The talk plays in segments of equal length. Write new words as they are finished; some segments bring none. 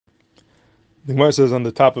The Gemara says on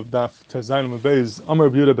the top of Daf Tezayin Mabez, Amar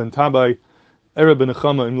Yehуда ben Tabai, Aareh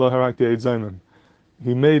b'Nechama im lo harakti eid zaymin.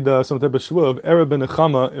 He made some type of shvuah of Aareh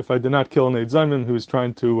b'Nechama if I did not kill an eid zaymin. He was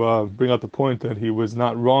trying to bring out the point that he was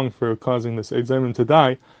not wrong for causing this eid zaymin to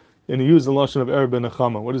die, and he used the lashon of Aareh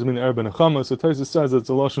b'Nechama. What does it mean Aareh b'Nechama? So Tosfos says it's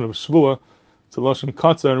a lashon of shvuah, it's a lashon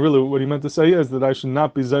katza, and really what he meant to say is that I should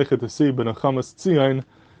not be zeicha to see b'Nechamas tzion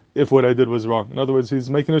if what I did was wrong. In other words, he's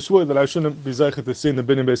making a shvuah that I shouldn't be zeicha to see in the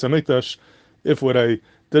binyan beis hamikdash if what I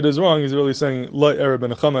did is wrong. He's really saying, La Aareh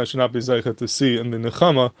b'Nechama, I should not be zeicha to see in the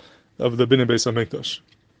Nechama of the binyan beis hamikdash.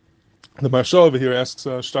 The Marsha over here asks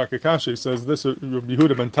Shtarka Kasha, he says, this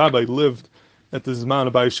Yehуда ben Tabai lived at the Zman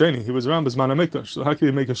of Sheni. He was around B'zman HaMikdash. So how can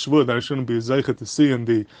you make a shvuah that I shouldn't be zeicha to see in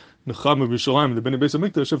the Nechama of Yerushalayim, the binyan beis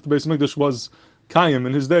hamikdash, if the beis hamikdash was Kayim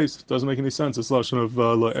in his days? It doesn't make any sense. It's lashon of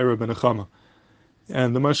La Aareh b'Nechama.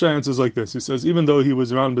 And the Marsha answers like this. He says, even though he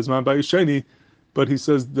was around B'zman Sheni, but he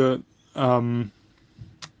says the gula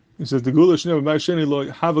shnei b'Bayis Sheni lo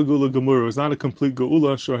have a gula gemura. It was not a complete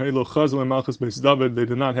geula. שהרי lo chazal malchus beis David. They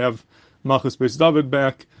did not have malchus beis David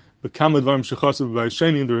back. But kamad varim shechasav b'Bayis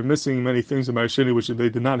Sheni. They were missing many things in Bayis Sheni which they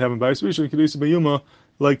did not have in Bayis Rishon. Kedisa b'Yuma,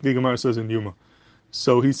 like the Gemara says in Yuma.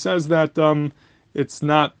 So he says that it's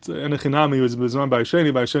not enechinami. It was b'zman Bayis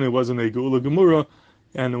Sheni. Bayis Sheni wasn't a geula gemura,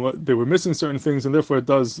 and they were missing certain things, and therefore it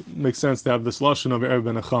does make sense to have this lashon of Aareh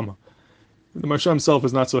b'Nechama. The Marsha himself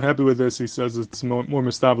is not so happy with this. He says it's more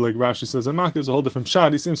mistab, like Rashi says. And Makkah is a whole different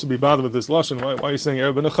shot. He seems to be bothered with this lashon. Why are you saying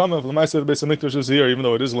Aareh b'Nechama? If the Lamaisa of the Beis Hamikdash is here, even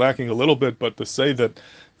though it is lacking a little bit, but to say that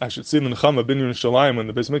I should see the Nechama bin Yerushalayim when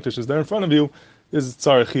the Beis Hamikdash is there in front of you is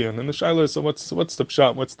tzarachian. And the shaila is, so what's the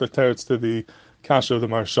pshat? What's the teretz to the kasha of the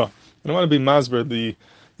Marsha? And I want to be masber the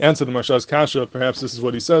answer to the Marsha's kasha. Perhaps this is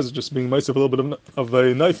what he says, just being mitzvah a little bit of a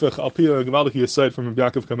neifich alpia gemaliki yesod from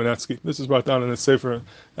Ya'kov Kmntzki. This is brought down in the sefer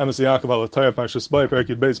Emes Ya'kov al Atayah Parshas Bay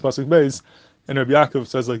Perakid Beis Pasuk Beis, and Rabbi Ya'kov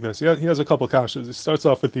says like this. He has a couple kashas. He starts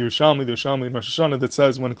off with the Yerushalmi Rosh Hashanah that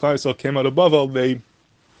says when Klal Yisrael came out of Bavel, they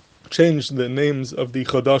changed the names of the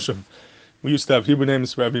Chodashim. We used to have Hebrew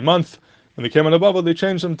names for every month. When they came out of Bavel, they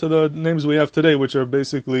changed them to the names we have today, which are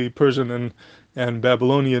basically Persian and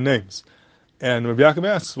Babylonian names. And Rabbi Yaakov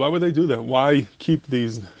asks, why would they do that? Why keep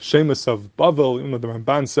these shemus of Bavel? Even though the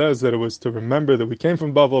Ramban says that it was to remember that we came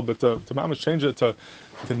from Bavel, but to mamash change it to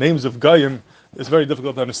names of Goyim, it's very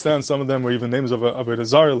difficult to understand. Some of them were even names of a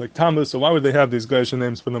Zarah, like Tammuz. So why would they have these Goyish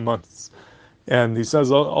names for the months? And he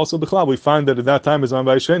says also, B'chlal, we find that at that time, as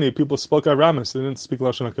Bayis Sheni, people spoke Aramis. They didn't speak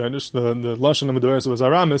Lashon HaKodesh. The Lashon HaMedoros was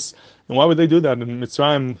Aramis. And why would they do that? In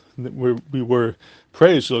Mitzrayim, we were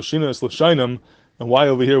praised, Loshinas, Loshainam. And why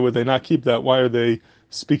over here would they not keep that? Why are they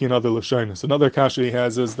speaking other Lashonis? Another kasha he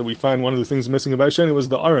has is that we find one of the things missing in Bayis Sheni was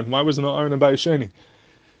the Aron. Why wasn't the Aron in Bayis Sheni?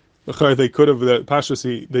 They could have, the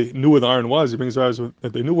Pashas, they knew where the Aron was. He brings out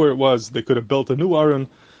that they knew where it was. They could have built a new Aron.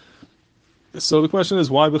 So the question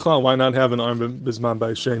is, why B'chlal? Why not have an Aron B'zman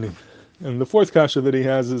Bayis Sheni? And the fourth kasha that he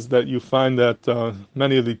has is that you find that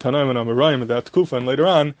many of the Tanaim and Amoraim at that Kufa and later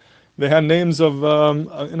on, they had names of,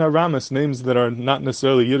 in Aramis, names that are not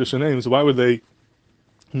necessarily Yiddish names. Why would they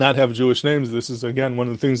not have Jewish names? This is again one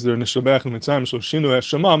of the things that are Nishabach and Mitzrayim Shoshinu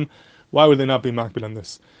Hashamam. Why would they not be makbid on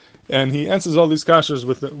this? And he answers all these kashas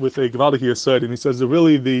with a Gvaliki Yesod, and he says that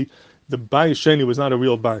really the Bayis Sheni was not a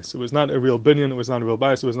real Bayis. It was not a real binyan. It was not a real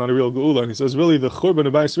Bayis. It was not a real Geula. And he says really the Churban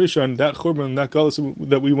of Bayis Rishon, that Churban, that Galus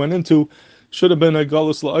that we went into, should have been a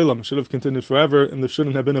Galus La'olam. Should have continued forever, and there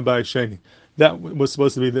shouldn't have been a Bayis Sheni. That was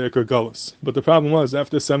supposed to be the Iker Galus. But the problem was,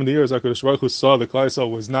 after 70 years, HaKadosh Baruch Hu saw the Klal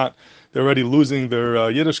Yisrael was not, they're already losing their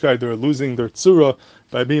Yiddishkeit, they're losing their Tzura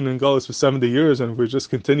by being in Galus for 70 years, and if we just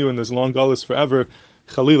continue in this long Galus forever,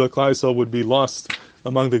 Chalila, Klal Yisrael would be lost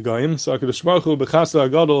among the Goyim. So HaKadosh Baruch Hu, B'chasa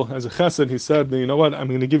HaGadol, as a chesed, he said, you know what, I'm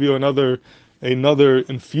going to give you another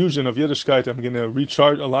infusion of Yiddishkeit. I'm going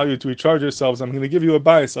to allow you to recharge yourselves. I'm going to give you a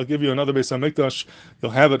bias. I'll give you another Beis HaMikdash.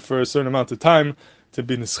 You'll have it for a certain amount of time to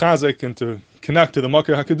be nischazik and to connect to the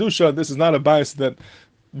Makar HaKadusha. This is not a bias that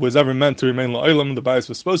was ever meant to remain la'olam. The bias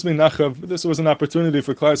was supposed to be nachav. This was an opportunity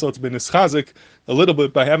for Klal Yisrael to be nischazik a little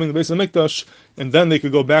bit by having the Beis HaMikdash, and then they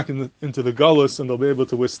could go back into the Galus, and they'll be able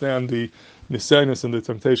to withstand the nisaynus and the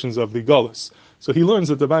temptations of the Galus. So he learns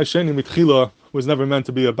that the Bayis Sheni Mitchila was never meant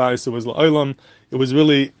to be a bias. It was la'olam. It was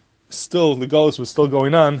really still, the Galus was still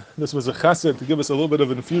going on. This was a chesed to give us a little bit of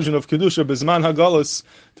an infusion of Kedusha, B'zman HaGalus,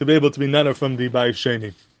 to be able to be neder from the Bayis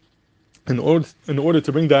Sheni. In order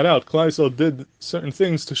to bring that out, Klal Yisrael did certain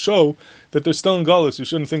things to show that they're still in Galus. You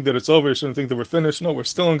shouldn't think that it's over. You shouldn't think that we're finished. No, we're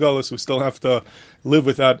still in Galus. We still have to live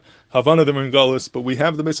with that Havana that we're in Galus. But we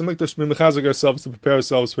have the Beis HaMikdash to be mechazik ourselves, to prepare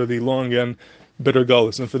ourselves for the long and bitter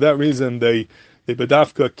Galus. And for that reason, they They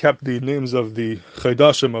bedafka kept the names of the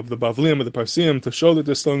Chaydashim, of the Bavliim, of the Parsim, to show that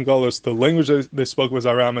they're still in Galus. The language they spoke was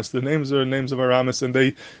Aramis. The names are names of Aramis, and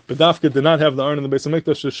they bedafka did not have the Arn in the Beis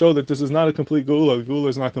HaMikdash to show that this is not a complete Geula. Geula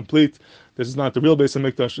is not complete. This is not the real Beis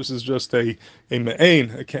HaMikdash. This is just a me'ain,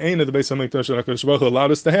 a ka'ain of the Beis HaMikdash that HaKadosh Baruch Hu allowed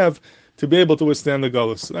us to have to be able to withstand the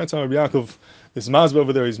Galus. So that's how Rabbi Yaakov is mazba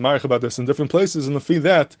over there. He's marich about this in different places, and the fee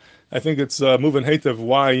that I think it's moving hatev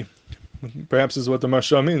why. Perhaps is what the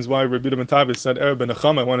Marsha means. Why Rabbi Yehuda ben Tavis said, "Erev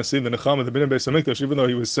b'Nechama, I want to see the Nechama, the Bnei Beis HaMikdash," even though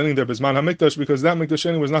he was sitting there B'zman HaMikdash, because that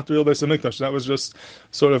Mikdash was not the real Beis HaMikdash. That was just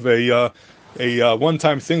sort of a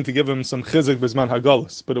one-time thing to give him some chizik B'zman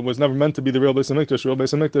HaGalus. But it was never meant to be the real Beis HaMikdash. The real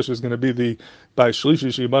Beis HaMikdash is going to be the by Shlishi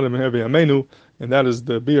Sheibadim Meher B'Yameinu, and that is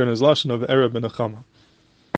the beer and his lashon of Erev b'Nechama.